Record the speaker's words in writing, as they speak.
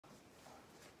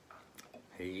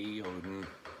Hey, Odin.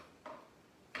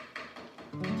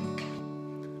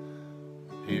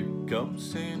 Here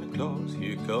comes Santa Claus,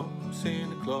 here comes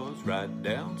Santa Claus, right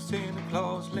down Santa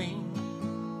Claus Lane.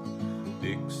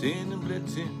 Vixen and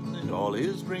Blitzen and all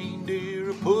his reindeer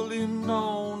are pulling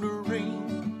on the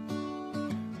rein.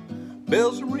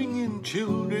 Bells are ringing,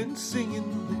 children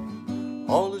singing,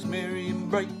 all is merry and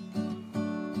bright.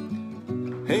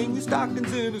 Hang your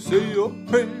stockings and say your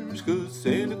prayers, 'cause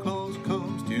Santa Claus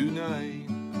comes tonight.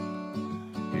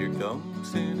 Here comes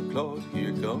Santa Claus,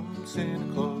 here comes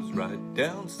Santa Claus, right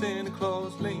down Santa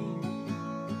Claus Lane.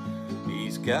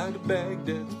 He's got a bag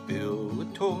that's filled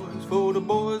with toys for the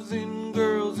boys and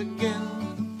girls again.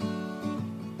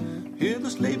 Hear the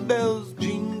sleigh bells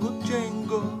jingle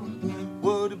jangle,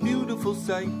 what a beautiful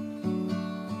sight.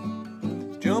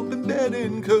 Jump in bed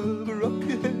and cover up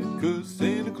your head, 'cause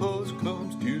Santa Claus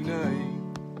comes tonight.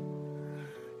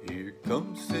 Here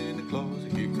comes Santa Claus,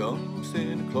 here comes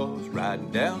Santa Claus,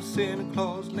 riding down Santa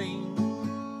Claus Lane.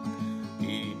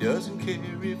 He doesn't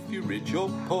care if you're rich or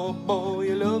poor, boy,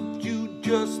 he loves you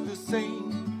just the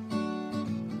same.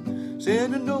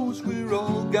 Santa knows we're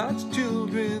all God's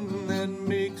children, that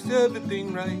makes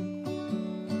everything right.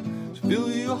 So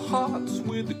fill your hearts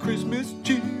with the Christmas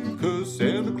cheer, 'cause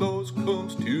Santa Claus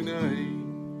comes tonight.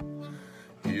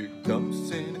 Here comes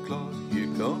Santa Claus,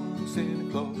 here comes Santa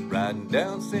Claus, riding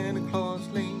down Santa Claus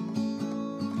Lane.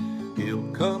 He'll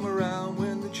come around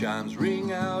when the chimes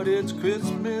ring out, it's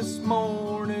Christmas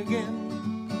morn again.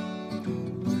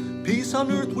 Peace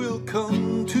on earth will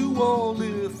come to all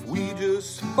if we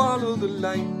just follow the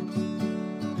light.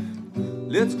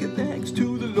 Let's give thanks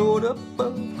to the Lord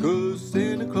above, 'cause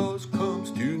Santa Claus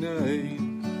comes tonight.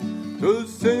 'Cause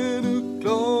Santa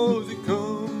Claus, he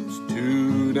comes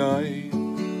tonight.